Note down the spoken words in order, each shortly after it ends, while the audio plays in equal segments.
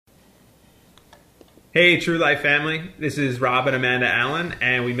Hey, True Life family. This is Rob and Amanda Allen,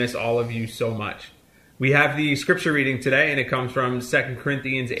 and we miss all of you so much. We have the scripture reading today, and it comes from 2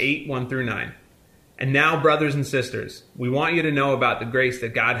 Corinthians 8, 1 through 9. And now, brothers and sisters, we want you to know about the grace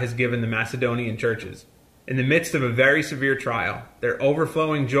that God has given the Macedonian churches. In the midst of a very severe trial, their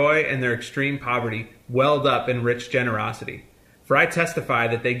overflowing joy and their extreme poverty welled up in rich generosity. For I testify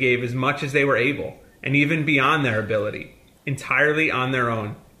that they gave as much as they were able, and even beyond their ability, entirely on their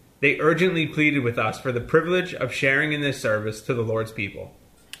own. They urgently pleaded with us for the privilege of sharing in this service to the Lord's people.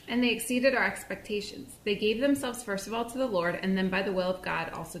 And they exceeded our expectations. They gave themselves first of all to the Lord, and then by the will of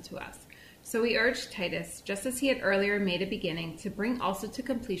God also to us. So we urged Titus, just as he had earlier made a beginning, to bring also to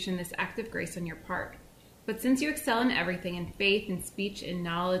completion this act of grace on your part. But since you excel in everything, in faith, in speech, in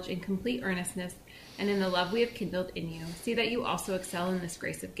knowledge, in complete earnestness, and in the love we have kindled in you, see that you also excel in this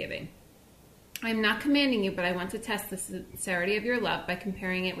grace of giving. I am not commanding you, but I want to test the sincerity of your love by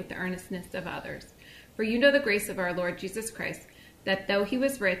comparing it with the earnestness of others. For you know the grace of our Lord Jesus Christ, that though he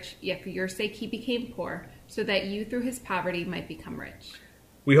was rich, yet for your sake he became poor, so that you through his poverty might become rich.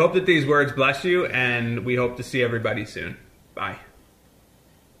 We hope that these words bless you, and we hope to see everybody soon. Bye.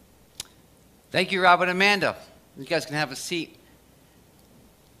 Thank you, Rob and Amanda. You guys can have a seat.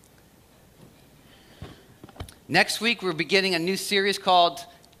 Next week, we're beginning a new series called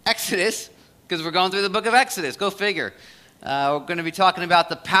Exodus, because we're going through the book of Exodus. Go figure. We're going to be talking about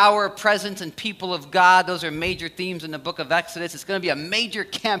the power, presence, and people of God. Those are major themes in the book of Exodus. It's going to be a major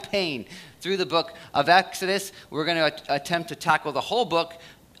campaign through the book of Exodus. We're going to attempt to tackle the whole book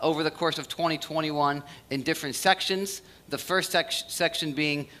over the course of 2021 in different sections. The first section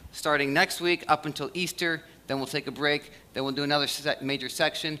being starting next week up until Easter. Then we'll take a break. Then we'll do another major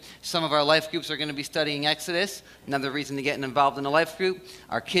section. Some of our life groups are going to be studying Exodus. Another reason to get involved in a life group.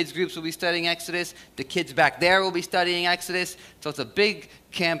 Our kids groups will be studying Exodus. The kids back there will be studying Exodus. So it's a big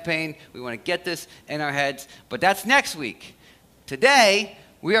campaign. We want to get this in our heads. But that's next week. Today,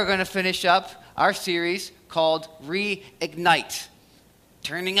 we are going to finish up our series called Reignite.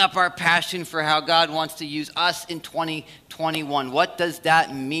 Turning up our passion for how God wants to use us in 2021. What does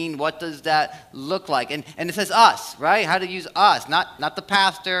that mean? What does that look like? And it says us, right? How to use us. Not the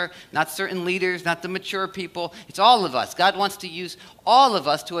pastor, not certain leaders, not the mature people. It's all of us. God wants to use all of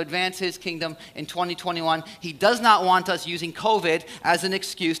us to advance his kingdom in 2021. He does not want us using COVID as an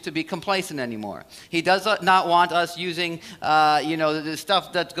excuse to be complacent anymore. He does not want us using, the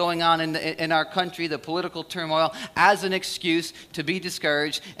stuff that's going on in our country, the political turmoil, as an excuse to be discouraged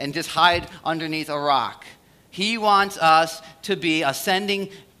and just hide underneath a rock. He wants us to be a sending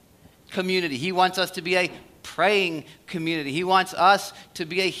community. He wants us to be a praying community. He wants us to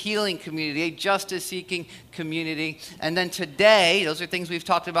be a healing community, a justice-seeking community. And then today, those are things we've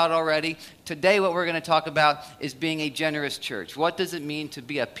talked about already. Today, what we're going to talk about is being a generous church. What does it mean to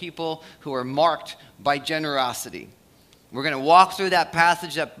be a people who are marked by generosity? We're going to walk through that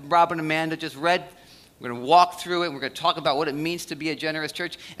passage that Rob and Amanda just read. We're going to walk through it. We're going to talk about what it means to be a generous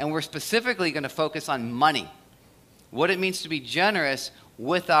church. And we're specifically going to focus on money. What it means to be generous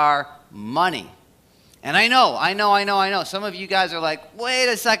with our money. And I know. Some of you guys are like, wait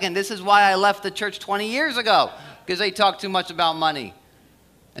a second, this is why I left the church 20 years ago, because they talk too much about money.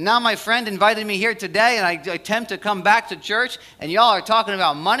 And now my friend invited me here today, and I attempt to come back to church, and y'all are talking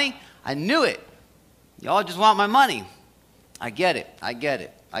about money. I knew it. Y'all just want my money. I get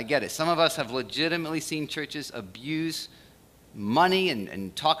it. Some of us have legitimately seen churches abuse money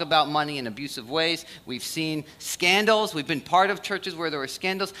and talk about money in abusive ways. We've seen scandals. We've been part of churches where there were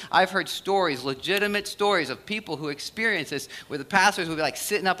scandals. I've heard stories, legitimate stories of people who experienced this, where the pastors would be like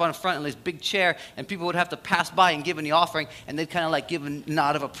sitting up on front in this big chair, and people would have to pass by and give in the offering, and they'd kind of like give a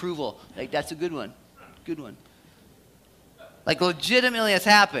nod of approval. Like, that's a good one. Good one. Like, legitimately has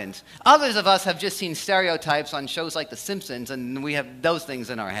happened. Others of us have just seen stereotypes on shows like The Simpsons, and we have those things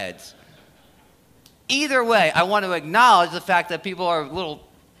in our heads. Either way, I want to acknowledge the fact that people are a little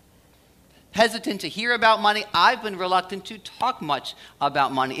hesitant to hear about money. I've been reluctant to talk much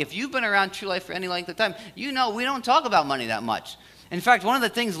about money. If you've been around True Life for any length of time, you know we don't talk about money that much. In fact, one of the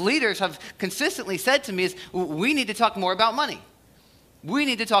things leaders have consistently said to me is, we need to talk more about money. We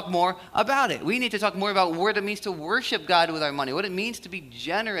need to talk more about it. We need to talk more about what it means to worship God with our money, what it means to be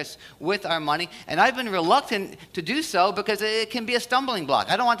generous with our money. And I've been reluctant to do so because it can be a stumbling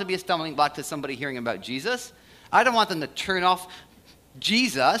block. I don't want to be a stumbling block to somebody hearing about Jesus. I don't want them to turn off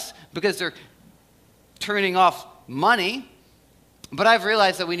Jesus because they're turning off money. But I've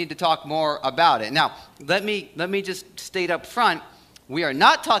realized that we need to talk more about it. Now, let me just state up front, we are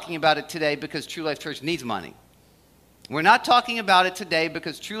not talking about it today because True Life Church needs money. We're not talking about it today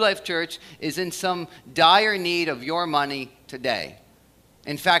because True Life Church is in some dire need of your money today.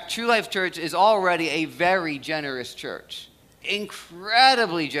 In fact, True Life Church is already a very generous church.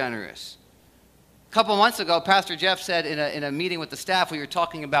 Incredibly generous. A couple months ago, Pastor Jeff said in a meeting with the staff, we were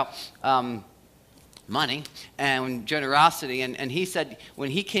talking about money and generosity, and he said when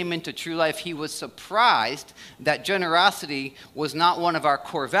he came into True Life, he was surprised that generosity was not one of our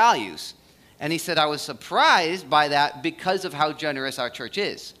core values. And he said, I was surprised by that because of how generous our church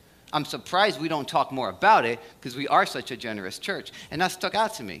is. I'm surprised we don't talk more about it because we are such a generous church. And that stuck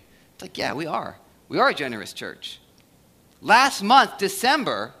out to me. It's like, yeah, we are. We are a generous church. Last month,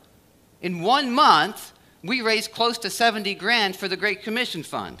 December, in 1 month, we raised close to 70 grand for the Great Commission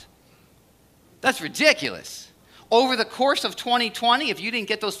Fund. That's ridiculous. Over the course of 2020, if you didn't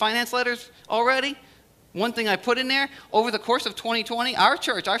get those finance letters already, one thing I put in there, over the course of 2020, our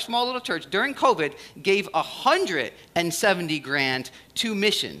church, our small little church, during COVID, gave 170 grand to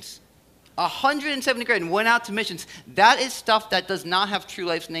missions. 170 grand went out to missions. That is stuff that does not have True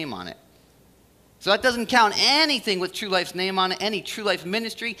Life's name on it. So that doesn't count anything with True Life's name on it, any True Life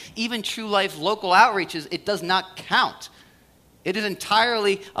ministry, even True Life local outreaches, it does not count. It is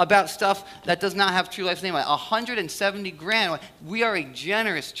entirely about stuff that does not have True Life's name on it. 170 grand. We are a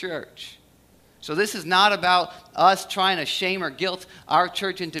generous church. So this is not about us trying to shame or guilt our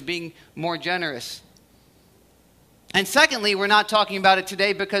church into being more generous. And secondly, we're not talking about it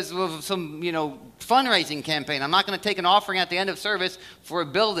today because of some, fundraising campaign. I'm not going to take an offering at the end of service for a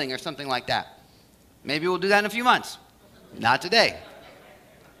building or something like that. Maybe we'll do that in a few months. Not today.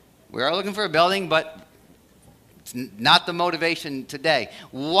 We are looking for a building, but it's not the motivation today.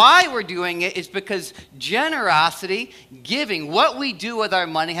 Why we're doing it is because generosity, giving, what we do with our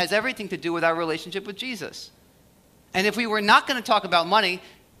money has everything to do with our relationship with Jesus. And if we were not going to talk about money,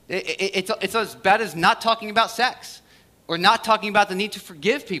 it's as bad as not talking about sex or not talking about the need to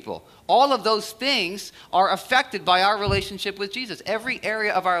forgive people. All of those things are affected by our relationship with Jesus. Every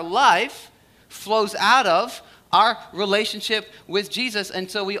area of our life flows out of our relationship with Jesus,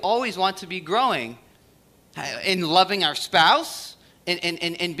 and so we always want to be growing in loving our spouse,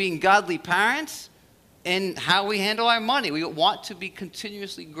 in being godly parents, in how we handle our money. We want to be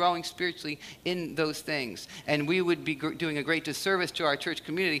continuously growing spiritually in those things, and we would be doing a great disservice to our church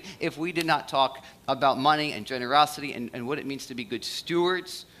community if we did not talk about money and generosity and what it means to be good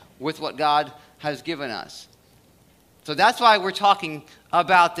stewards with what God has given us. So that's why we're talking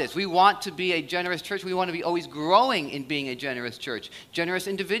about this. We want to be a generous church. We want to be always growing in being a generous church, generous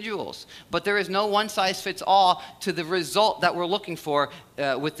individuals. But there is no one-size-fits-all to the result that we're looking for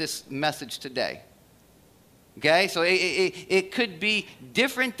with this message today. Okay? So it could be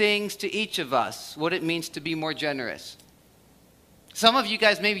different things to each of us, what it means to be more generous. Some of you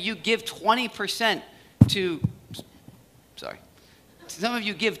guys, maybe you give 20% to, some of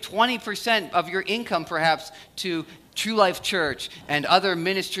you give 20% of your income perhaps to True Life Church and other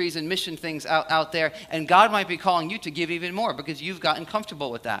ministries and mission things out there, and God might be calling you to give even more because you've gotten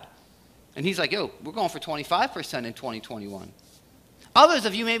comfortable with that. And he's like, we're going for 25% in 2021. Others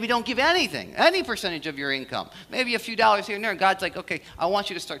of you maybe don't give anything, any percentage of your income, maybe a few dollars here and there. God's like, okay, I want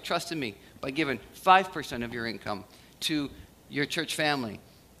you to start trusting me by giving 5% of your income to your church family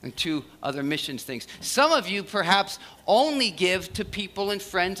and to other missions things. Some of you perhaps only give to people and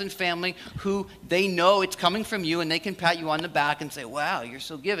friends and family who they know it's coming from you, and they can pat you on the back and say, wow, you're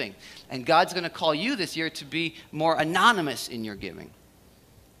so giving. And God's going to call you this year to be more anonymous in your giving.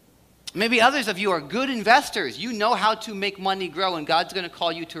 Maybe others of you are good investors. You know how to make money grow, and God's going to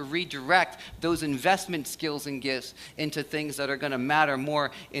call you to redirect those investment skills and gifts into things that are going to matter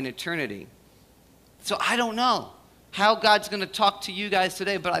more in eternity. So I don't know how God's going to talk to you guys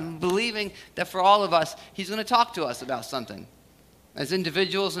today, but I'm believing that for all of us, he's going to talk to us about something as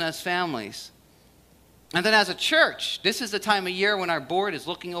individuals and as families. And then as a church, this is the time of year when our board is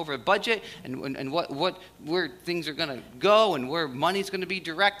looking over a budget and where things are going to go and where money's going to be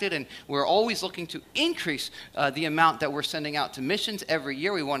directed, and we're always looking to increase the amount that we're sending out to missions every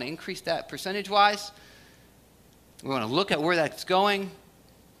year. We want to increase that percentage-wise. We want to look at where that's going.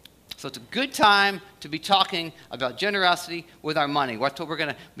 So it's a good time to be talking about generosity with our money. That's what we're going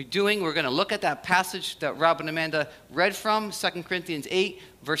to be doing. We're going to look at that passage that Rob and Amanda read from, 2 Corinthians 8,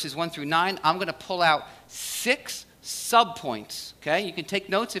 verses 1 through 9. I'm going to pull out 6 subpoints. Okay? You can take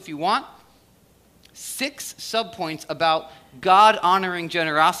notes if you want. 6 subpoints about God honoring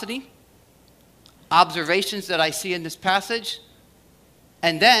generosity, observations that I see in this passage,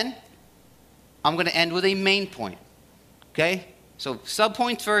 and then I'm going to end with a main point. Okay? So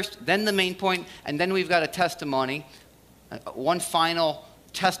subpoints first, then the main point, and then we've got a testimony, one final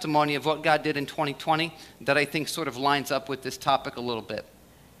testimony of what God did in 2020 that I think sort of lines up with this topic a little bit.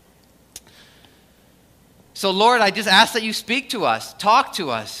 So, Lord, I just ask that you speak to us, talk to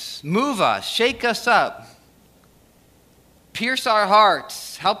us, move us, shake us up, pierce our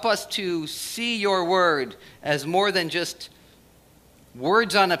hearts, help us to see your word as more than just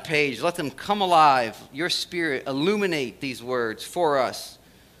words on a page. Let them come alive. Your Spirit illuminate these words for us.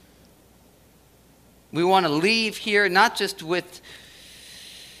 We want to leave here not just with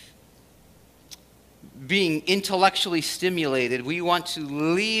being intellectually stimulated. We want to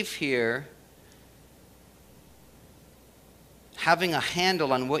leave here having a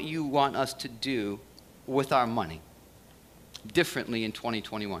handle on what you want us to do with our money differently in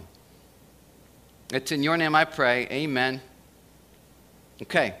 2021. It's in your name I pray. Amen.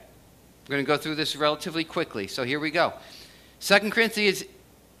 Okay. We're going to go through this relatively quickly. So here we go. 2 Corinthians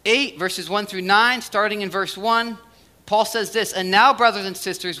 8, verses 1 through 9, starting in verse 1. Paul says this, "And now, brothers and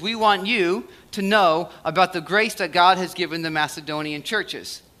sisters, we want you to know about the grace that God has given the Macedonian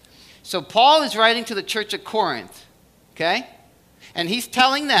churches." So Paul is writing to the church at Corinth, okay? And he's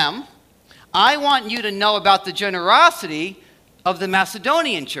telling them, I want you to know about the generosity of the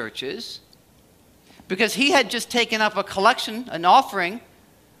Macedonian churches, because he had just taken up a collection, an offering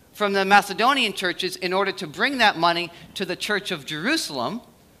from the Macedonian churches in order to bring that money to the church of Jerusalem,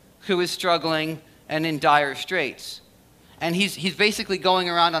 who is struggling and in dire straits. And he's basically going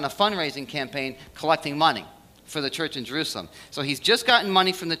around on a fundraising campaign collecting money for the church in Jerusalem. So he's just gotten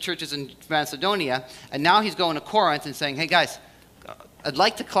money from the churches in Macedonia, and now he's going to Corinth and saying, hey guys, I'd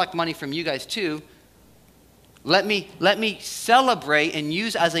like to collect money from you guys too. Let me celebrate and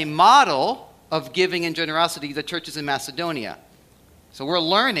use as a model of giving and generosity the churches in Macedonia. So we're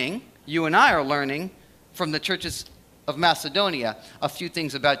learning, you and I are learning from the churches of Macedonia a few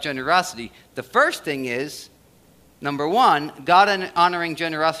things about generosity. The first thing is, number one, God-honoring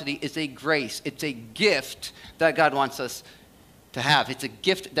generosity is a grace. It's a gift that God wants us to have. It's a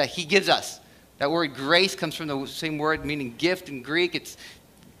gift that he gives us. That word grace comes from the same word meaning gift in Greek. It's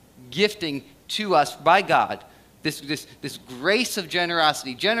gifting to us by God. This grace of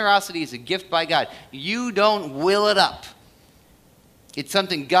generosity. Generosity is a gift by God. You don't will it up. It's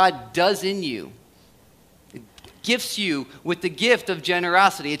something God does in you. It gifts you with the gift of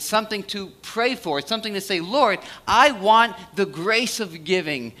generosity. It's something to pray for. It's something to say, Lord, I want the grace of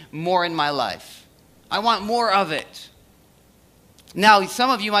giving more in my life. I want more of it. Now, some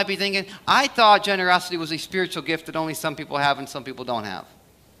of you might be thinking, I thought generosity was a spiritual gift that only some people have and some people don't have.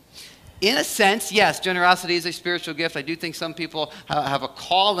 In a sense, yes, generosity is a spiritual gift. I do think some people have a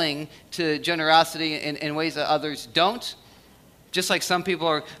calling to generosity in ways that others don't. Just like some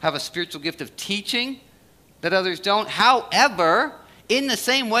people have a spiritual gift of teaching that others don't. However, in the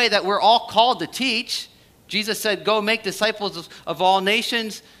same way that we're all called to teach, Jesus said, go make disciples of all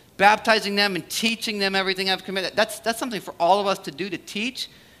nations, baptizing them and teaching them everything I've commanded. That's something for all of us to do, to teach.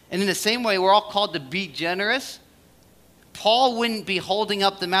 And in the same way, we're all called to be generous. Paul wouldn't be holding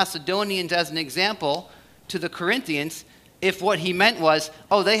up the Macedonians as an example to the Corinthians if what he meant was,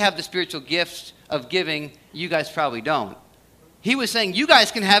 oh, they have the spiritual gift of giving, you guys probably don't. He was saying, you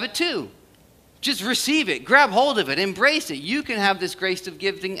guys can have it too. Just receive it, grab hold of it, embrace it. You can have this grace of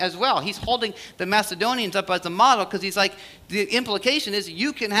giving as well. He's holding the Macedonians up as a model because he's like, the implication is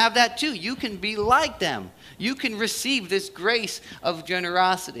you can have that too. You can be like them. You can receive this grace of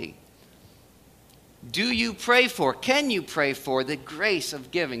generosity. Do you pray for, can you pray for the grace of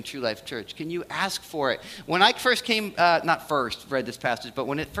giving, True Life Church? Can you ask for it? When I first read this passage, but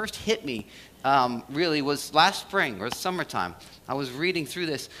when it first hit me, really was last spring or summertime. I was reading through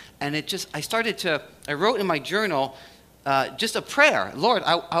this, and I wrote in my journal just a prayer. Lord,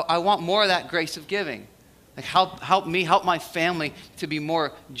 I want more of that grace of giving. Like help me, help my family to be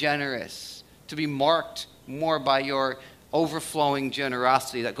more generous, to be marked more by your overflowing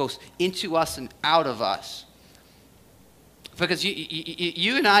generosity that goes into us and out of us. Because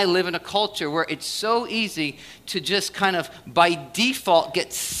you and I live in a culture where it's so easy to just kind of by default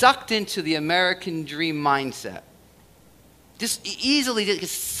get sucked into the American dream mindset. Just easily get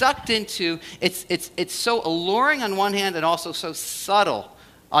sucked into, it's so alluring on one hand and also so subtle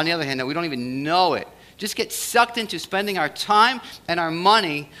on the other hand that we don't even know it. Just get sucked into spending our time and our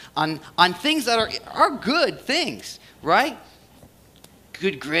money on things that are good things, right?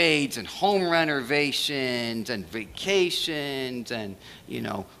 Good grades and home renovations and vacations and,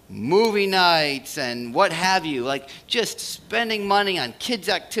 movie nights and what have you. Like just spending money on kids'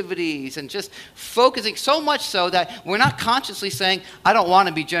 activities and just focusing so much so that we're not consciously saying, I don't want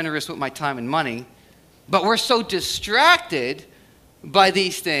to be generous with my time and money. But we're so distracted by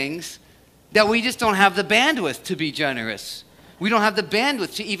these things that we just don't have the bandwidth to be generous. We don't have the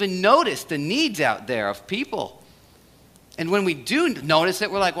bandwidth to even notice the needs out there of people. And when we do notice it,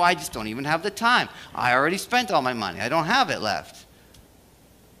 we're like, well, I just don't even have the time. I already spent all my money. I don't have it left.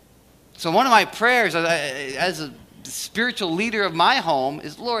 So one of my prayers as a spiritual leader of my home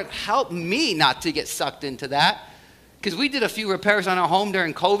is, Lord, help me not to get sucked into that. Because we did a few repairs on our home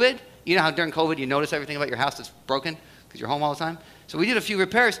during COVID. You know how during COVID you notice everything about your house that's broken because you're home all the time? So we did a few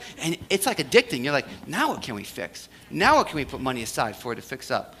repairs, and it's like addicting. You're like, now what can we fix? Now what can we put money aside for to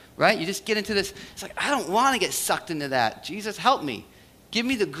fix up? Right? You just get into this. It's like, I don't want to get sucked into that. Jesus, help me. Give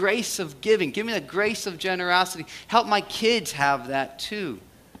me the grace of giving. Give me the grace of generosity. Help my kids have that too.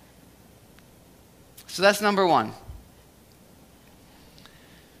 So that's number one.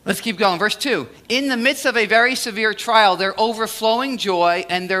 Let's keep going. Verse 2. In the midst of a very severe trial, their overflowing joy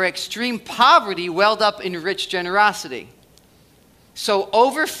and their extreme poverty welled up in rich generosity. So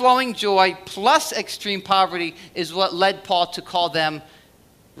overflowing joy plus extreme poverty is what led Paul to call them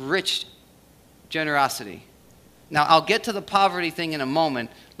rich generosity. Now, I'll get to the poverty thing in a moment.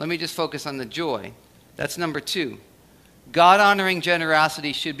 Let me just focus on the joy. That's number 2. God-honoring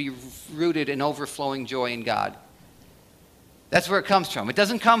generosity should be rooted in overflowing joy in God. That's where it comes from. It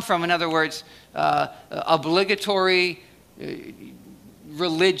doesn't come from, in other words, obligatory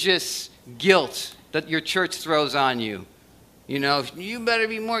religious guilt that your church throws on you. You know, you better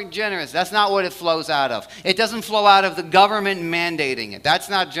be more generous. That's not what it flows out of. It doesn't flow out of the government mandating it. That's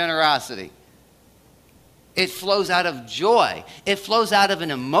not generosity. It flows out of joy. It flows out of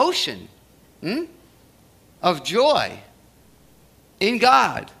an emotion of joy in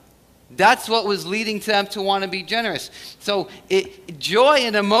God. That's what was leading them to want to be generous. So joy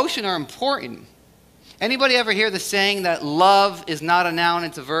and emotion are important. Anybody ever hear the saying that love is not a noun,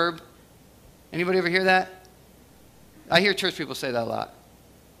 it's a verb? Anybody ever hear that? I hear church people say that a lot.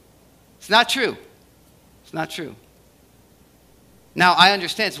 It's not true. It's not true. Now, I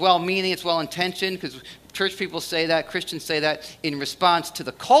understand it's well-meaning, it's well-intentioned, because church people say that, Christians say that in response to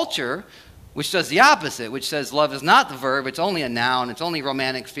the culture, which does the opposite, which says love is not the verb, it's only a noun, it's only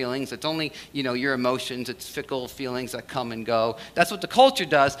romantic feelings, it's only, your emotions, it's fickle feelings that come and go. That's what the culture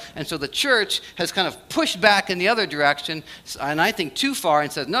does, and so the church has kind of pushed back in the other direction, and I think too far, and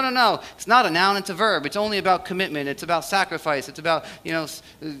says, no, it's not a noun, it's a verb, it's only about commitment, it's about sacrifice, it's about,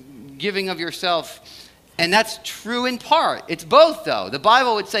 giving of yourself. And that's true in part. It's both, though. The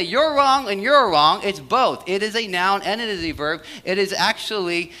Bible would say you're wrong and you're wrong. It's both. It is a noun and it is a verb. It is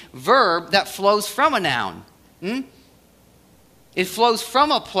actually verb that flows from a noun. It flows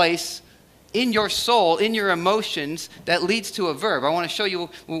from a place in your soul, in your emotions, that leads to a verb. I want to show you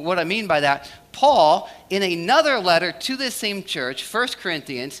what I mean by that. Paul, in another letter to this same church, 1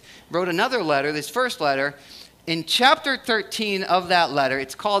 Corinthians, wrote another letter, this first letter. In chapter 13 of that letter,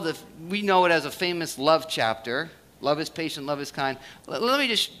 it's called, we know it as a famous love chapter. Love is patient, love is kind. Let me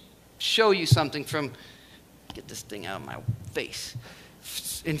just show you something get this thing out of my face.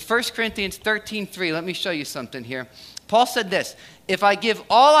 In 1 Corinthians 13:3, let me show you something here. Paul said this, if I give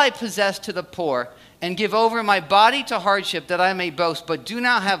all I possess to the poor and give over my body to hardship that I may boast, but do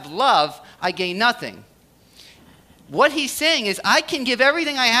not have love, I gain nothing. What he's saying is I can give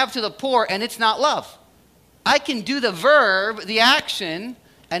everything I have to the poor and it's not love. I can do the verb, the action,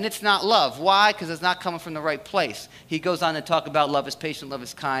 and it's not love. Why? Because it's not coming from the right place. He goes on to talk about love is patient, love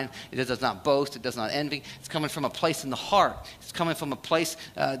is kind. It does not boast. It does not envy. It's coming from a place in the heart. It's coming from a place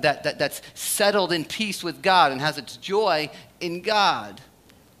that's settled in peace with God and has its joy in God.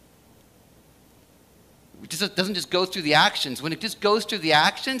 It doesn't just go through the actions. When it just goes through the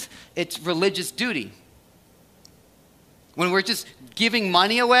actions, it's religious duty. When we're just giving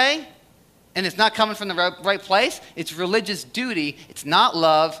money away, and it's not coming from the right place, it's religious duty. It's not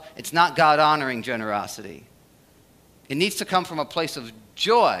love. It's not God-honoring generosity. It needs to come from a place of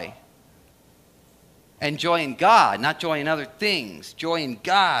joy. And joy in God, not joy in other things. Joy in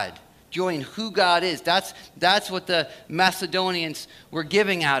God. Joy in who God is. That's what the Macedonians were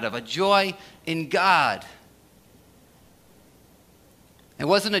giving out of, a joy in God. It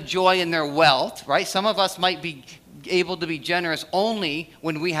wasn't a joy in their wealth, right? Some of us might be able to be generous only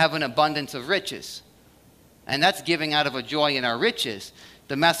when we have an abundance of riches. And that's giving out of a joy in our riches.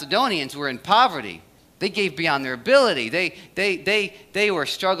 The Macedonians were in poverty. They gave beyond their ability. They were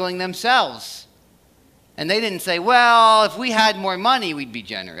struggling themselves. And they didn't say, well, if we had more money, we'd be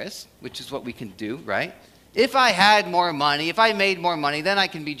generous, which is what we can do, right? If I had more money, if I made more money, then I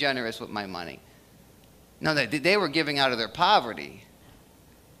can be generous with my money. No, they were giving out of their poverty.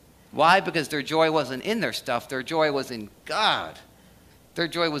 Why? Because their joy wasn't in their stuff. Their joy was in God. Their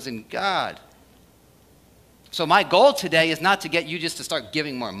joy was in God. So my goal today is not to get you just to start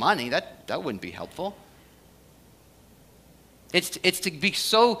giving more money. That wouldn't be helpful. It's to be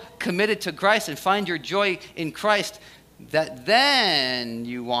so committed to Christ and find your joy in Christ that then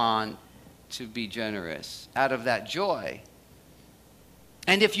you want to be generous out of that joy.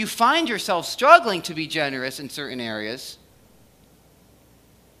 And if you find yourself struggling to be generous in certain areas,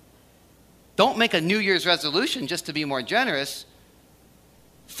 don't make a New Year's resolution just to be more generous.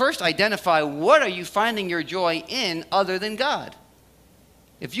 First, identify what are you finding your joy in other than God.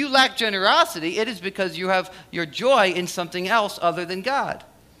 If you lack generosity, it is because you have your joy in something else other than God.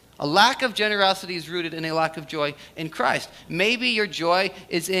 A lack of generosity is rooted in a lack of joy in Christ. Maybe your joy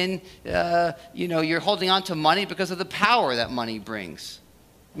is in, you're holding on to money because of the power that money brings.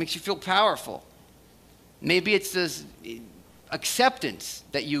 It makes you feel powerful. Maybe it's this acceptance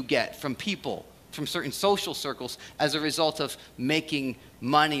that you get from people, from certain social circles as a result of making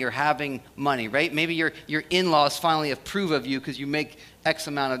money or having money, right? Maybe your in-laws finally approve of you because you make X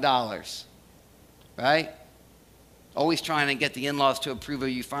amount of dollars, right? Always trying to get the in-laws to approve of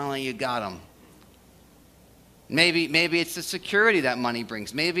you. Finally, you got them. Maybe it's the security that money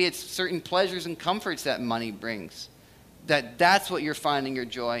brings. Maybe it's certain pleasures and comforts that money brings. That's what you're finding your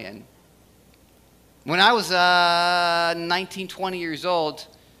joy in. When I was 19, 20 years old,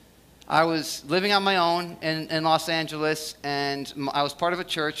 I was living on my own in Los Angeles, and I was part of a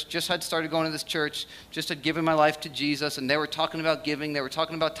church, just had started going to this church, just had given my life to Jesus, and they were talking about giving, they were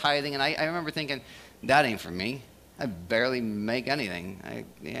talking about tithing, and I remember thinking, that ain't for me. I barely make anything.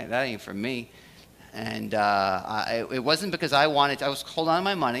 That ain't for me. And it wasn't because I was holding on to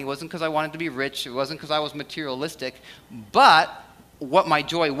my money. It wasn't because I wanted to be rich. It wasn't because I was materialistic. But what my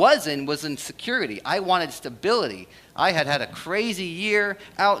joy was in security. I wanted stability. I had had a crazy year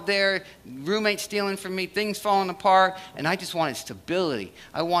out there, roommates stealing from me, things falling apart, and I just wanted stability.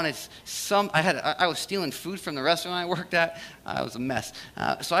 I wanted I was stealing food from the restaurant I worked at. I was a mess.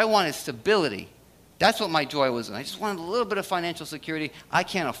 So I wanted stability. That's what my joy was in. I just wanted a little bit of financial security. I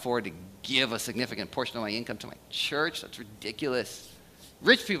can't afford to give a significant portion of my income to my church. That's ridiculous.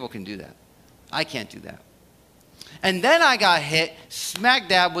 Rich people can do that. I can't do that. And then I got hit smack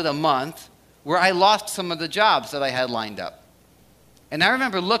dab with a month where I lost some of the jobs that I had lined up. And I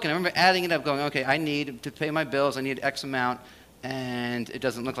remember adding it up, going, okay, I need to pay my bills. I need X amount, and it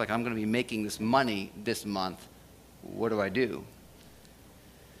doesn't look like I'm going to be making this money this month. What do I do?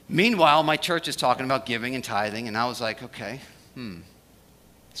 Meanwhile, my church is talking about giving and tithing, and I was like, okay,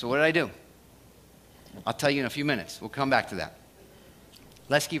 So what did I do? I'll tell you in a few minutes. We'll come back to that.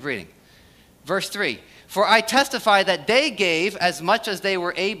 Let's keep reading. Verse 3, for I testify that they gave as much as they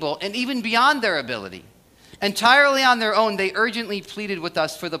were able, and even beyond their ability. Entirely on their own, they urgently pleaded with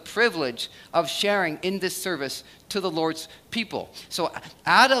us for the privilege of sharing in this service to the Lord's people. So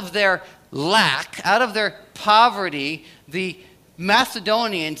out of their lack, out of their poverty, the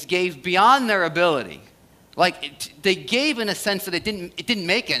Macedonians gave beyond their ability. They gave in a sense that it didn't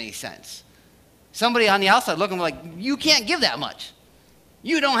make any sense. Somebody on the outside looking like, you can't give that much.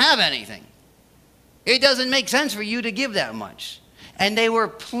 You don't have anything. It doesn't make sense for you to give that much. And they were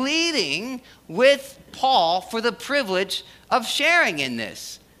pleading with Paul for the privilege of sharing in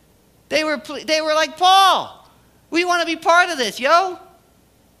this. They were like, Paul, we want to be part of this, yo.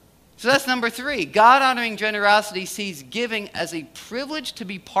 So that's number 3. God-honoring generosity sees giving as a privilege to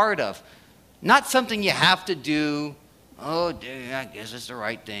be part of, not something you have to do. Oh, dude, I guess it's the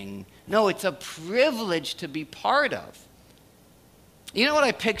right thing. No, it's a privilege to be part of. You know what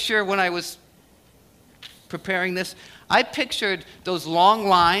I picture when I was preparing this? I pictured those long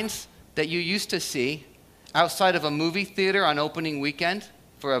lines that you used to see outside of a movie theater on opening weekend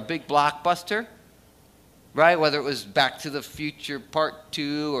for a big blockbuster. Right? Whether it was Back to the Future Part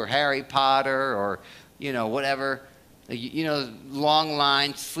 2 or Harry Potter or, whatever. Long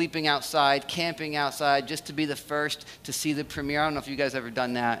lines, sleeping outside, camping outside just to be the first to see the premiere. I don't know if you guys ever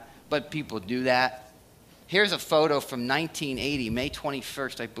done that, but people do that. Here's a photo from 1980, May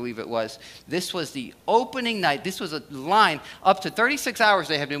 21st, I believe it was. This was the opening night. This was a line. Up to 36 hours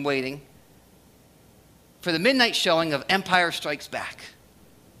they had been waiting for the midnight showing of Empire Strikes Back.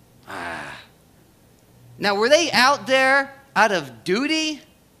 Now, were they out there out of duty,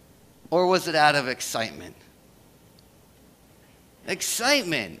 or was it out of excitement?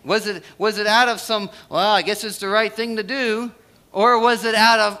 Excitement. Was it out of some, well, I guess it's the right thing to do, or was it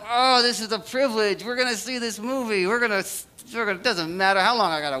out of, oh, this is a privilege. We're going to see this movie. It doesn't matter how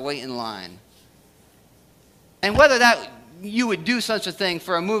long I got to wait in line. And whether that you would do such a thing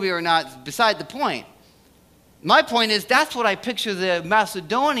for a movie or not is beside the point. My point is, that's what I picture the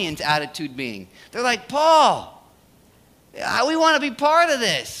Macedonians' attitude being. They're like, Paul, we want to be part of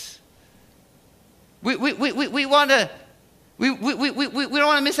this. We want to, we don't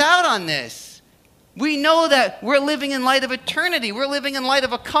want to miss out on this. We know that we're living in light of eternity. We're living in light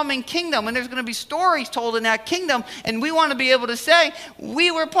of a coming kingdom, and there's going to be stories told in that kingdom, and we want to be able to say, we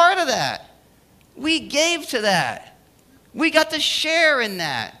were part of that. We gave to that. We got to share in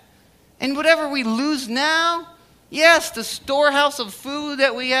that. And whatever we lose now, yes, the storehouse of food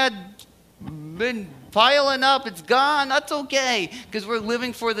that we had been piling up, it's gone. That's okay, because we're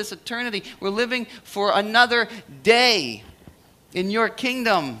living for this eternity. We're living for another day in your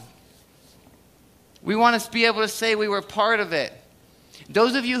kingdom. We want to be able to say we were part of it.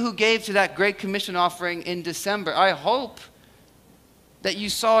 Those of you who gave to that Great Commission offering in December, I hope that you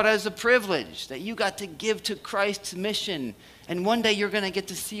saw it as a privilege, that you got to give to Christ's mission. And one day you're going to get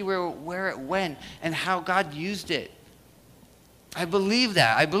to see where it went and how God used it. I believe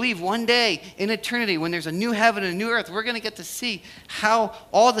that. I believe one day in eternity, when there's a new heaven and a new earth, we're going to get to see how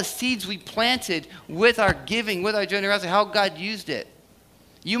all the seeds we planted with our giving, with our generosity, how God used it.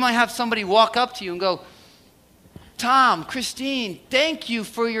 You might have somebody walk up to you and go, Tom, Christine, thank you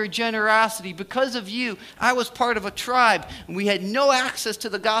for your generosity. Because of you, I was part of a tribe, and we had no access to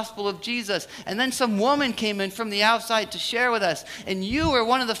the gospel of Jesus. And then some woman came in from the outside to share with us, and you were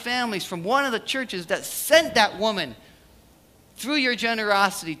one of the families from one of the churches that sent that woman through your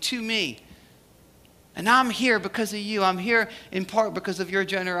generosity to me. And I'm here because of you. I'm here in part because of your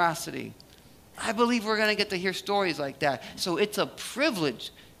generosity. I believe we're going to get to hear stories like that. So it's a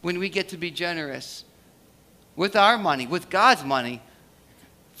privilege when we get to be generous with our money, with God's money,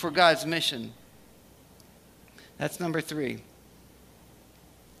 for God's mission. That's number 3.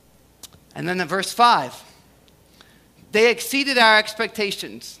 And then in verse 5, they exceeded our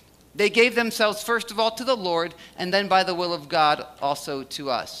expectations. They gave themselves first of all to the Lord, and then by the will of God also to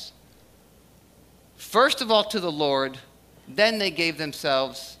us. First of all to the Lord, then they gave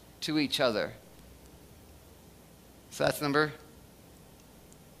themselves to each other. So that's number...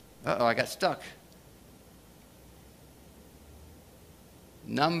 I got stuck.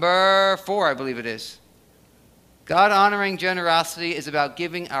 Number 4, I believe it is. God-honoring generosity is about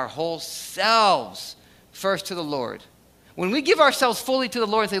giving our whole selves first to the Lord. When we give ourselves fully to the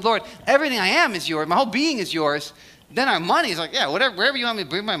Lord and say, Lord, everything I am is yours, my whole being is yours, then our money is like, yeah, wherever you want me to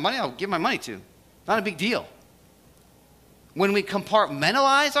bring my money, I'll give my money to. Not a big deal. When we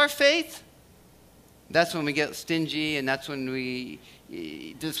compartmentalize our faith, that's when we get stingy, and that's what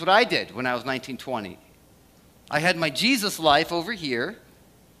I did when I was 19, 20. I had my Jesus life over here.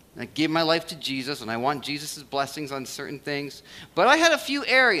 I gave my life to Jesus, and I want Jesus' blessings on certain things. But I had a few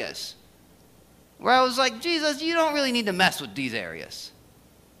areas where I was like, Jesus, you don't really need to mess with these areas.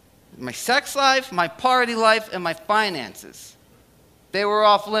 My sex life, my party life, and my finances. They were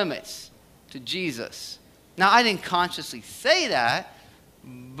off limits to Jesus. Now, I didn't consciously say that,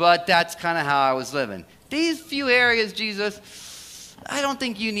 but that's kind of how I was living. These few areas, Jesus, I don't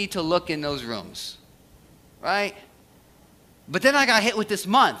think you need to look in those rooms. Right? But then I got hit with this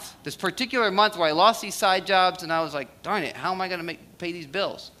particular month where I lost these side jobs, and I was like, darn it, how am I going to pay these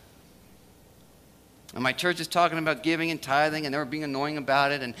bills? And my church is talking about giving and tithing, and they were being annoying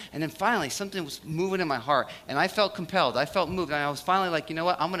about it. And then finally, something was moving in my heart, and I felt compelled. I felt moved, and I was finally like, you know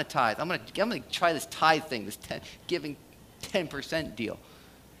what? I'm going to tithe. I'm going to try this tithe thing, this giving 10% deal.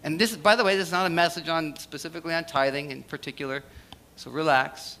 And this, by the way, this is not a message specifically on tithing in particular, so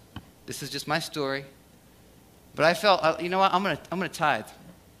relax. This is just my story. But I felt, you know what? I'm going to tithe.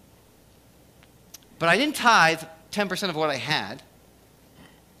 But I didn't tithe 10% of what I had.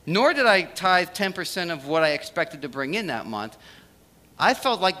 Nor did I tithe 10% of what I expected to bring in that month. I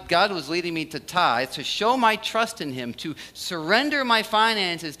felt like God was leading me to tithe, to show my trust in Him, to surrender my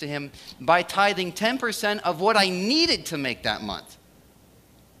finances to Him by tithing 10% of what I needed to make that month.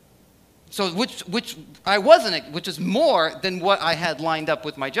 So which is more than what I had lined up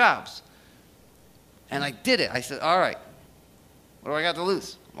with my jobs. And I did it. I said, all right, what do I got to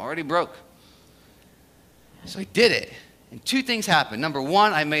lose? I'm already broke. So I did it. And 2 things happened. Number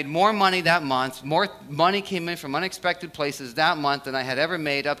 1, I made more money that month. More money came in from unexpected places that month than I had ever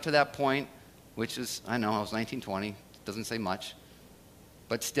made up to that point, which is, I know, I was 19, 20. It doesn't say much.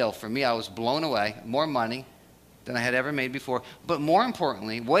 But still, for me, I was blown away. More money than I had ever made before. But more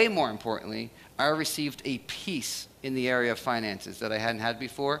importantly, way more importantly, I received a peace in the area of finances that I hadn't had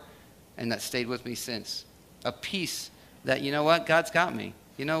before, and that stayed with me since. A peace that, you know what, God's got me.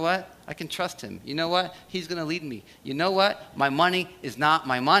 You know what, I can trust Him. You know what, He's going to lead me. You know what, my money is not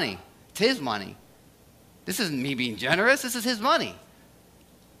my money. It's His money. This isn't me being generous. This is His money.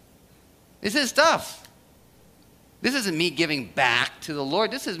 It's His stuff. This isn't me giving back to the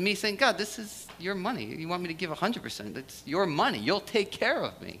Lord. This is me saying, God, this is your money. You want me to give 100%. It's your money. You'll take care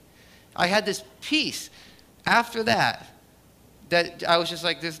of me. I had this peace after that that I was just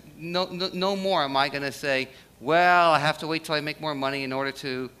like, there's no more am I going to say, well, I have to wait till I make more money in order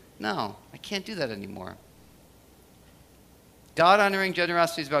to. No, I can't do that anymore. God-honoring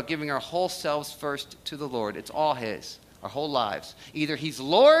generosity is about giving our whole selves first to the Lord. It's all his, our whole lives. Either he's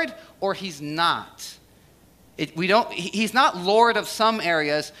Lord or he's not. He's not Lord of some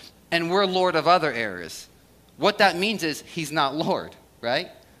areas and we're Lord of other areas. What that means is he's not Lord, right?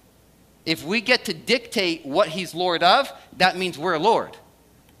 If we get to dictate what he's Lord of, that means we're Lord.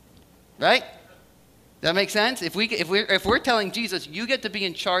 Right? That makes sense? If we're telling Jesus, you get to be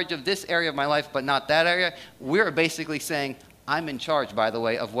in charge of this area of my life, but not that area, we're basically saying, I'm in charge, by the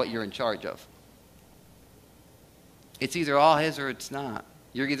way, of what you're in charge of. It's either all his or it's not.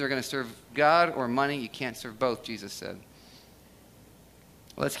 You're either going to serve God or money. You can't serve both, Jesus said.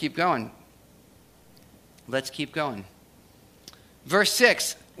 Let's keep going. Let's keep going. Verse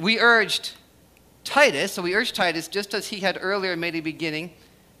 6. We urged Titus, just as he had earlier made a beginning,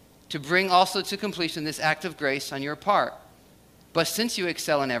 to bring also to completion this act of grace on your part. But since you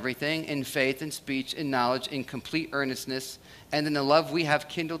excel in everything, in faith, in speech, in knowledge, in complete earnestness, and in the love we have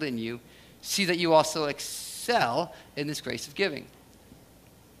kindled in you, see that you also excel in this grace of giving.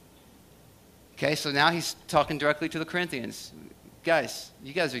 Okay, so now he's talking directly to the Corinthians. Guys,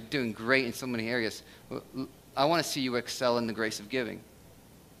 you guys are doing great in so many areas. I want to see you excel in the grace of giving.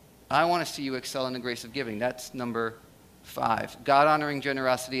 I want to see you excel in the grace of giving. That's number 5. God-honoring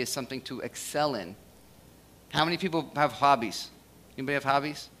generosity is something to excel in. How many people have hobbies? Anybody have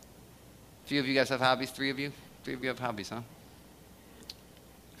hobbies? A few of you guys have hobbies? 3 of you? 3 of you have hobbies, huh?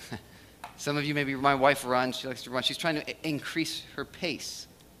 Some of you, maybe my wife runs. She likes to run. She's trying to increase her pace,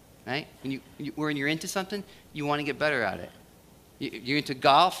 right? When you're into something, you want to get better at it. You're into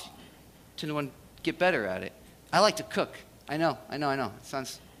golf, you want to get better at it. I like to cook. I know.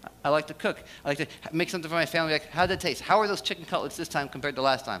 I like to cook. I like to make something for my family. Like, how'd that taste? How are those chicken cutlets this time compared to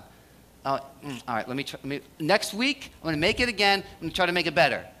last time? All right, let me try. Next week, I'm going to make it again. I'm going to try to make it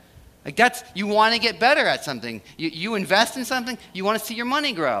better. Like you want to get better at something. You invest in something, you want to see your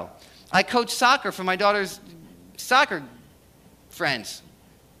money grow. I coach soccer for my daughter's soccer friends.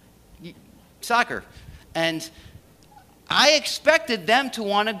 Soccer. And I expected them to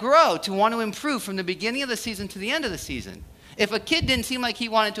want to grow, to want to improve from the beginning of the season to the end of the season. If a kid didn't seem like he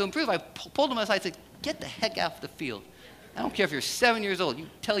wanted to improve, I pulled him aside and said, get the heck off the field. I don't care if you're 7 years old. You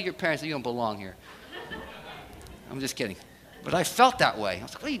tell your parents that you don't belong here. I'm just kidding. But I felt that way. I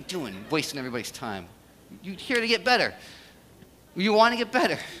was like, what are you doing, wasting everybody's time? You're here to get better. You want to get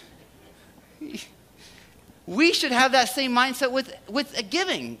better. We should have that same mindset with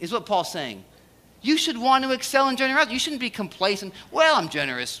giving, is what Paul's saying. You should want to excel in generosity. You shouldn't be complacent. Well, I'm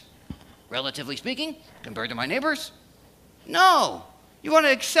generous, relatively speaking, compared to my neighbors. No. You want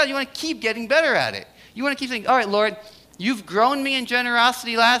to excel. You want to keep getting better at it. You want to keep saying, all right, Lord, you've grown me in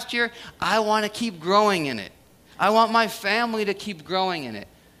generosity last year. I want to keep growing in it. I want my family to keep growing in it.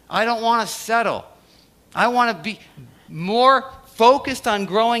 I don't want to settle. I want to be more focused on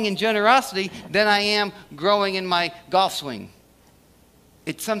growing in generosity than I am growing in my golf swing.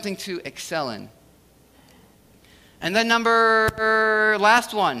 It's something to excel in. And then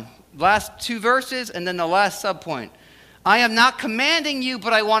last 2 verses, and then the last subpoint. I am not commanding you,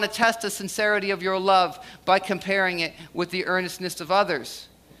 but I want to test the sincerity of your love by comparing it with the earnestness of others.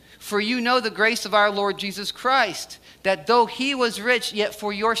 For you know the grace of our Lord Jesus Christ, that though he was rich, yet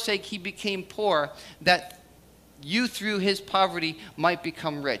for your sake he became poor, that you through his poverty might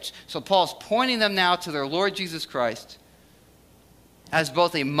become rich. So Paul's pointing them now to their Lord Jesus Christ as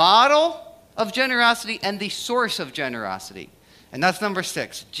both a model of generosity and the source of generosity. And that's number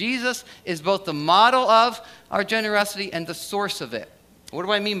 6. Jesus is both the model of our generosity and the source of it. What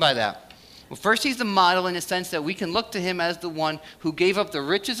do I mean by that? Well, first, he's the model in the sense that we can look to him as the one who gave up the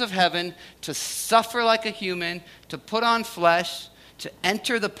riches of heaven to suffer like a human, to put on flesh, to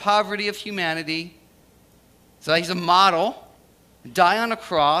enter the poverty of humanity. So he's a model, die on a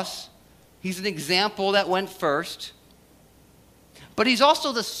cross. He's an example that went first. But he's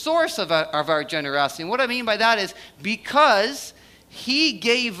also the source of our generosity. And what I mean by that is because he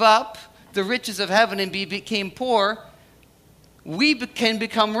gave up the riches of heaven and became poor, we can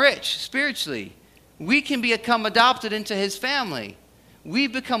become rich spiritually. We can become adopted into his family. We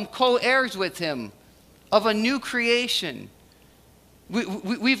become co-heirs with him of a new creation.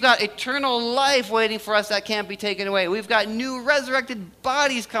 We've got eternal life waiting for us that can't be taken away. We've got new resurrected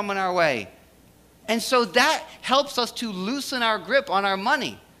bodies coming our way. And so that helps us to loosen our grip on our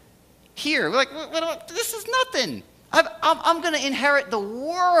money. Here, we're like, this is nothing. I'm going to inherit the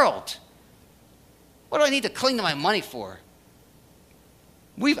world. What do I need to cling to my money for?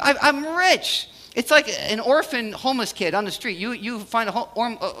 I'm rich. It's like an orphaned homeless kid on the street. You find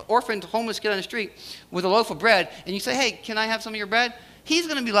an orphaned homeless kid on the street with a loaf of bread, and you say, hey, can I have some of your bread? He's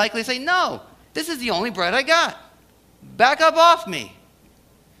going to be likely to say, no, this is the only bread I got. Back up off me.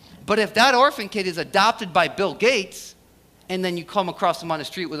 But if that orphan kid is adopted by Bill Gates, and then you come across him on the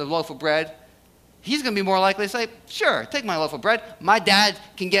street with a loaf of bread, he's going to be more likely to say, sure, take my loaf of bread. My dad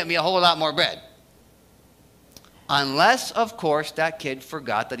can get me a whole lot more bread. Unless, of course, that kid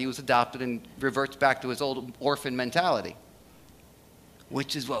forgot that he was adopted and reverts back to his old orphan mentality.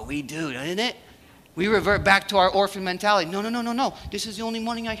 Which is what we do, isn't it? We revert back to our orphan mentality. No. This is the only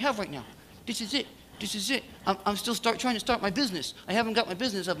money I have right now. This is it. I'm still trying to start my business. I haven't got my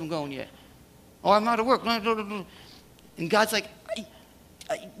business up and going yet. Or I'm out of work. And God's like,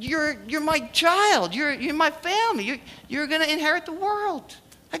 you're my child. You're my family. You're going to inherit the world.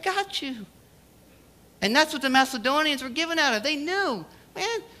 I got you. And that's what the Macedonians were given out of. They knew,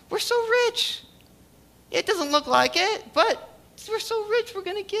 man, we're so rich. It doesn't look like it, but we're so rich, we're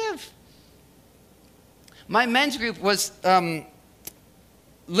going to give. My men's group was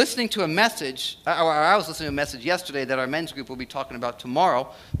listening to a message, or I was listening to a message yesterday that our men's group will be talking about tomorrow,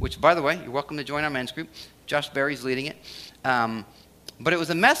 which, by the way, you're welcome to join our men's group. Josh Berry's leading it. But it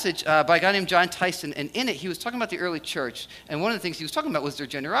was a message by a guy named John Tyson, and in it he was talking about the early church, and one of the things he was talking about was their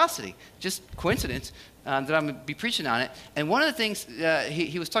generosity. Just coincidence that I'm going to be preaching on it. And one of the things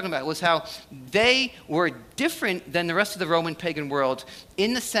he was talking about was how they were different than the rest of the Roman pagan world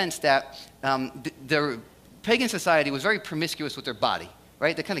in the sense that the pagan society was very promiscuous with their body,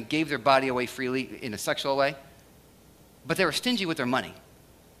 right? They kind of gave their body away freely in a sexual way, but they were stingy with their money.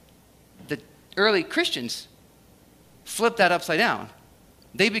 The early Christians flipped that upside down.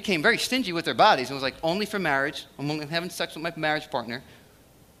 They became very stingy with their bodies. It was like only for marriage. I'm only having sex with my marriage partner.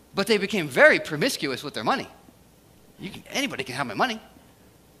 But they became very promiscuous with their money. Anybody can have my money.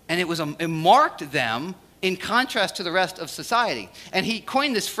 And it marked them in contrast to the rest of society. And he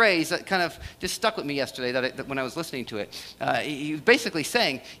coined this phrase that kind of just stuck with me yesterday when I was listening to it. He was basically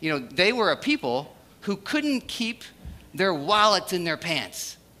saying, they were a people who couldn't keep their wallets in their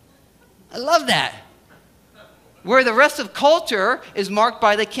pants. I love that. Where the rest of culture is marked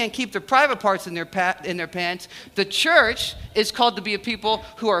by they can't keep their private parts in their pants, the church is called to be a people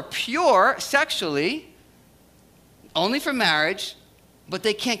who are pure sexually, only for marriage, but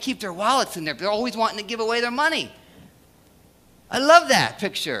they can't keep their wallets in there. They're always wanting to give away their money. I love that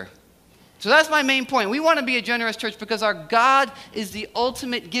picture. So that's my main point. We want to be a generous church because our God is the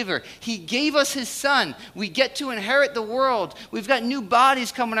ultimate giver. He gave us his son. We get to inherit the world. We've got new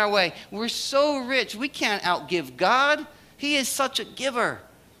bodies coming our way. We're so rich. We can't outgive God. He is such a giver,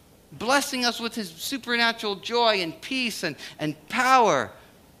 blessing us with his supernatural joy and peace and power.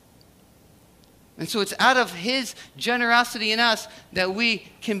 And so it's out of his generosity in us that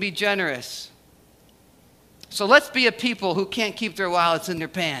we can be generous. So let's be a people who can't keep their wallets in their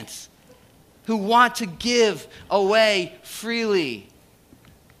pants, who want to give away freely.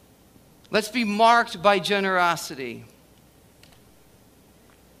 Let's be marked by generosity.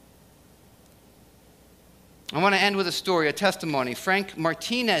 I want to end with a story, a testimony. Frank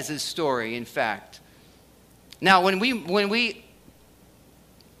Martinez's story, in fact. Now, when we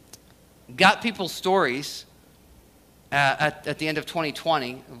got people's stories at the end of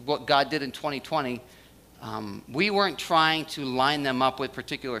 2020, what God did in 2020, we weren't trying to line them up with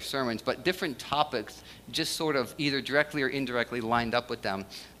particular sermons, but different topics just sort of either directly or indirectly lined up with them.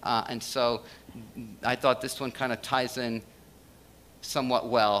 And so I thought this one kind of ties in somewhat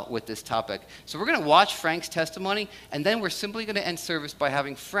well with this topic. So we're going to watch Frank's testimony, and then we're simply going to end service by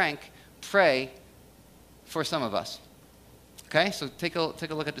having Frank pray for some of us. Okay? So take a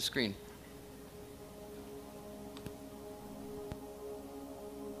look at the screen.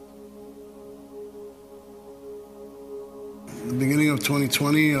 The beginning of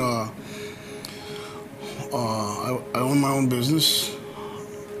 2020, I own my own business.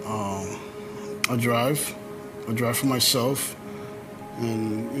 I drive for myself,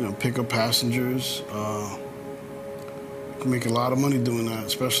 and pick up passengers. Can make a lot of money doing that,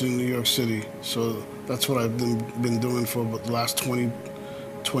 especially in New York City. So that's what I've been doing for about the last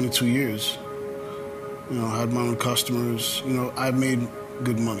 22 years. I had my own customers. I've made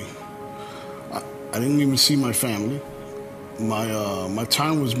good money. I didn't even see my family. My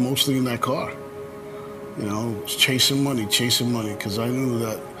time was mostly in that car, chasing money, because I knew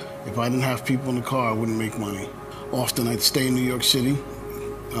that if I didn't have people in the car, I wouldn't make money. Often I'd stay in New York City.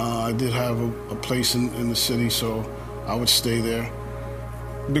 I did have a place in the city, so I would stay there.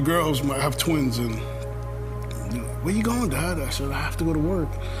 The girls might have twins, and where you going, Dad? I said, I have to go to work.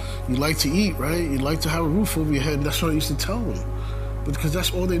 You like to eat, right? You like to have a roof over your head. That's what I used to tell them. because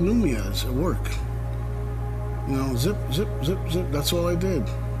that's all they knew me as at work. You know, zip, zip, zip, zip. That's all I did.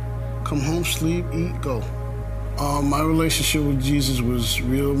 Come home, sleep, eat, go. My relationship with Jesus was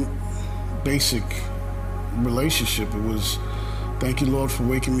real basic relationship. It was, thank you, Lord, for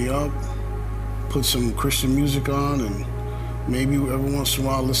waking me up. Put some Christian music on, and maybe every once in a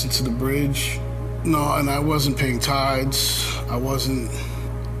while listen to The Bridge. No, and I wasn't paying tithes. I wasn't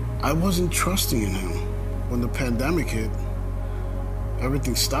trusting in him. When the pandemic hit,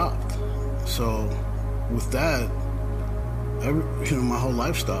 everything stopped. So with that, my whole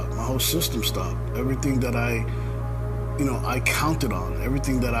life stopped. My whole system stopped. Everything that I counted on,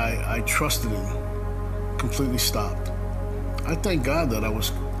 everything that I trusted in, completely stopped. I thank God that I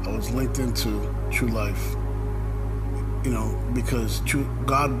was linked into True Life, because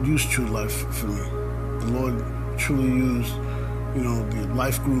God used True Life for me. The Lord truly used, the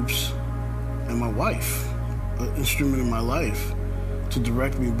life groups and my wife, an instrument in my life, to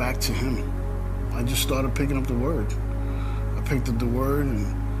direct me back to Him. I just started picking up the Word. I picked up the Word,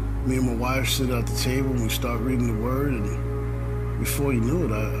 and me and my wife sit at the table and we start reading the Word, and before you knew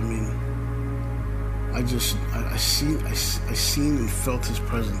it, I seen and felt His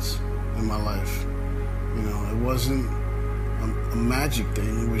presence in my life. It wasn't a magic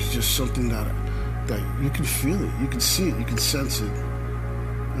thing. It was just something that you could feel it, you could see it, you could sense it.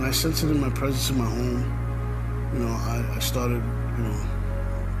 And I sensed it in my presence in my home. I started,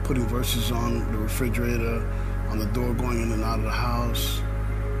 putting verses on the refrigerator, on the door going in and out of the house.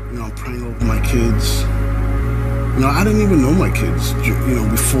 I'm praying over my kids. I didn't even know my kids,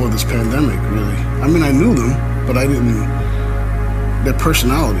 before this pandemic, really. I mean, I knew them, but I didn't, their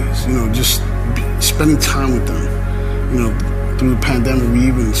personalities, just spending time with them. Through the pandemic, we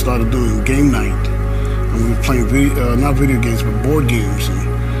even started doing game night. And we were playing, not video games, but board games, and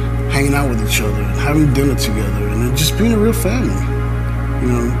hanging out with each other, and having dinner together, and then just being a real family.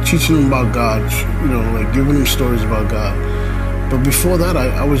 Teaching them about God, like giving them stories about God. But before that,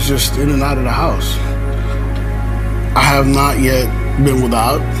 I was just in and out of the house. I have not yet been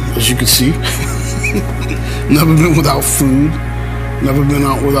without, as you can see. Never been without food. Never been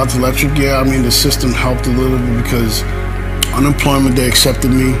out without the electric. Yeah, I mean, the system helped a little bit because unemployment, they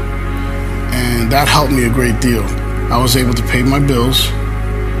accepted me. And that helped me a great deal. I was able to pay my bills.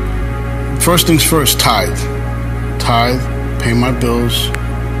 First things first, tithe, pay my bills,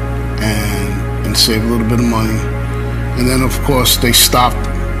 and save a little bit of money. And then, of course, they stopped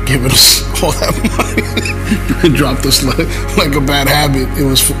giving us all that money. It dropped us like a bad habit.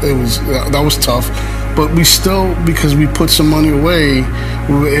 That was tough. But we still, because we put some money away,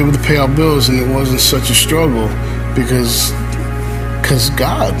 we were able to pay our bills, and it wasn't such a struggle because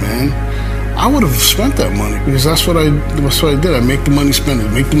God, man. I would have spent that money because that's what I did. I make the money, spend it.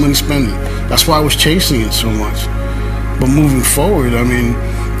 Make the money, spend it. That's why I was chasing it so much. But moving forward, I mean,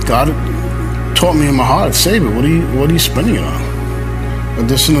 God taught me in my heart, save it. What are you spending it on?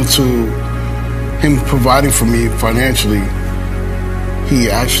 Additional to Him providing for me financially, He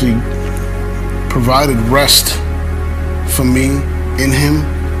actually provided rest for me in Him.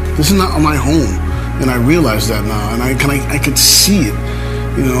 This is not my home, and I realize that now, and I could see it.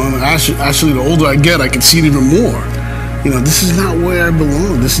 And actually, the older I get, I can see it even more. This is not where I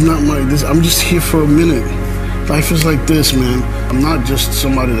belong. This is not I'm just here for a minute. Life is like this, man. I'm not just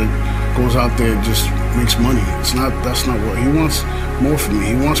somebody that goes out there and just makes money. That's not what He wants more from me.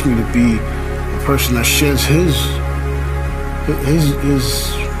 He wants me to be a person that shares His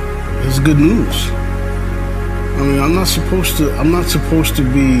good news. I mean, I'm not supposed to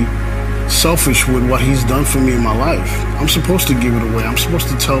be selfish with what He's done for me in my life. I'm supposed to give it away. I'm supposed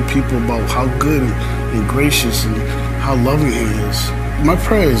to tell people about how good and gracious and how loving He is. My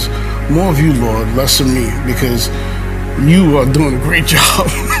prayer is more of You, Lord, less of me, because You are doing a great job.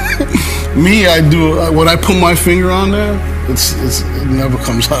 Me, when I put my finger on there, it never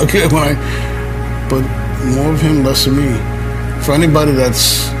comes out good. But more of Him, less of me. For anybody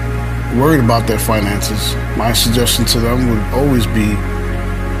that's worried about their finances, my suggestion to them would always be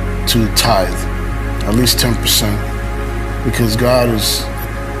to tithe, at least 10%, because God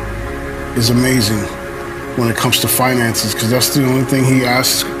is amazing when it comes to finances, because that's the only thing He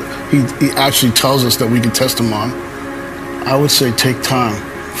asks. He actually tells us that we can test Him on. I would say take time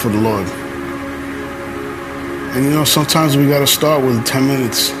for the Lord. And sometimes we got to start with 10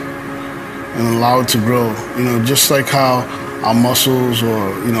 minutes and allow it to grow. Just like how our muscles, or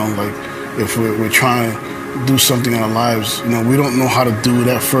like if we're trying to do something in our lives, we don't know how to do it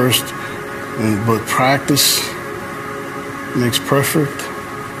at first, but practice makes perfect.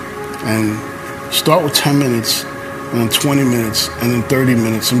 And start with 10 minutes, and then 20 minutes, and then 30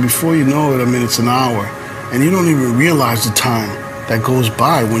 minutes, and before you know it, it's an hour, and you don't even realize the time that goes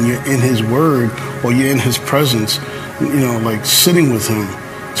by when you're in his word or you're in his presence, like sitting with him,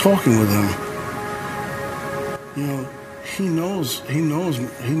 talking with him. He knows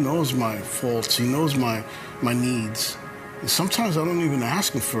my faults. He knows my needs. And sometimes I don't even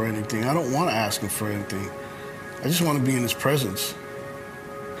ask him for anything. I don't want to ask him for anything. I just want to be in his presence.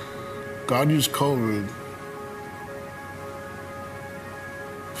 God used COVID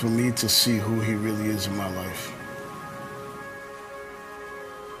for me to see who he really is in my life.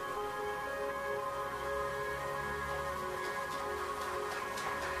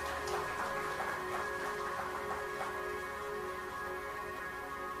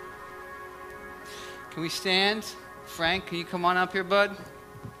 Can we stand? Frank, can you come on up here, bud?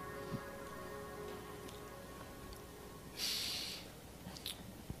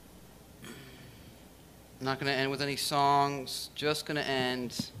 I'm not going to end with any songs. Just going to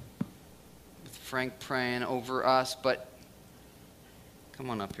end with Frank praying over us. But come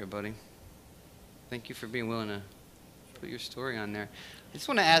on up here, buddy. Thank you for being willing to put your story on there. I just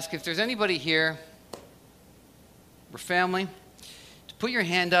want to ask if there's anybody here, or family, to put your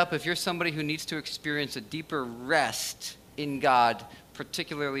hand up if you're somebody who needs to experience a deeper rest in God,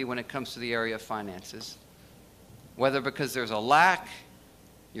 particularly when it comes to the area of finances. Whether because there's a lack,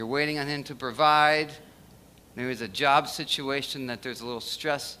 you're waiting on him to provide, there's a job situation that there's a little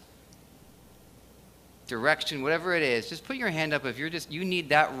stress, direction, whatever it is, just put your hand up if you need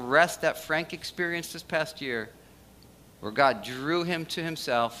that rest that Frank experienced this past year, where God drew him to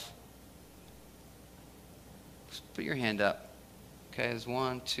himself. Just put your hand up. Okay, there's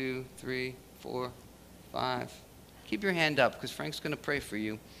 1, 2, 3, 4, 5. Keep your hand up because Frank's going to pray for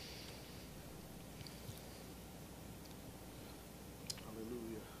you.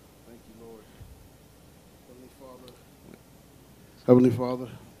 Hallelujah. Thank you, Lord. Heavenly Father,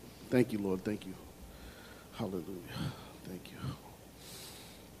 thank you, Lord. Thank you. Hallelujah. Thank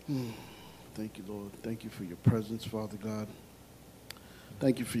you. Thank you, Lord. Thank you for your presence, Father God.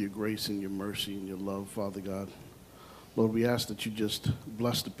 Thank you for your grace and your mercy and your love, Father God. Lord, we ask that you just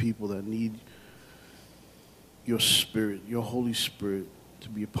bless the people that need your Spirit, your Holy Spirit, to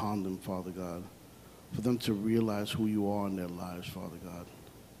be upon them, Father God, for them to realize who you are in their lives, Father God.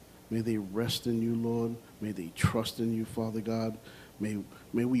 May they rest in you, Lord. May they trust in you, Father God. May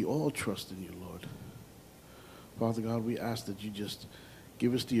we all trust in you, Lord. Father God, we ask that you just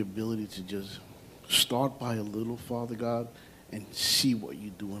give us the ability to just start by a little, Father God, and see what you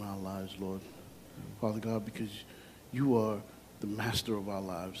do in our lives, Lord. Father God, because you are the master of our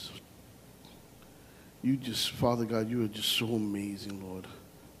lives. You just, Father God, you are just so amazing, Lord.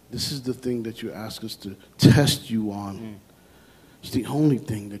 This is the thing that you ask us to test you on. It's the only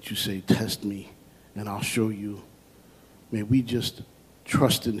thing that you say, test me, and I'll show you. May we just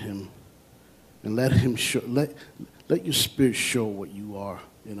trust in him and let him show, let your Spirit show what you are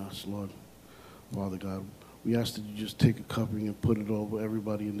in us, Lord. Father God, we ask that you just take a covering and put it over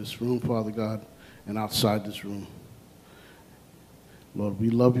everybody in this room, Father God, and outside this room. Lord, we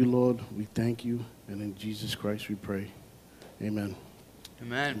love you, Lord. We thank you. And in Jesus Christ we pray. Amen.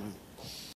 Amen. Amen.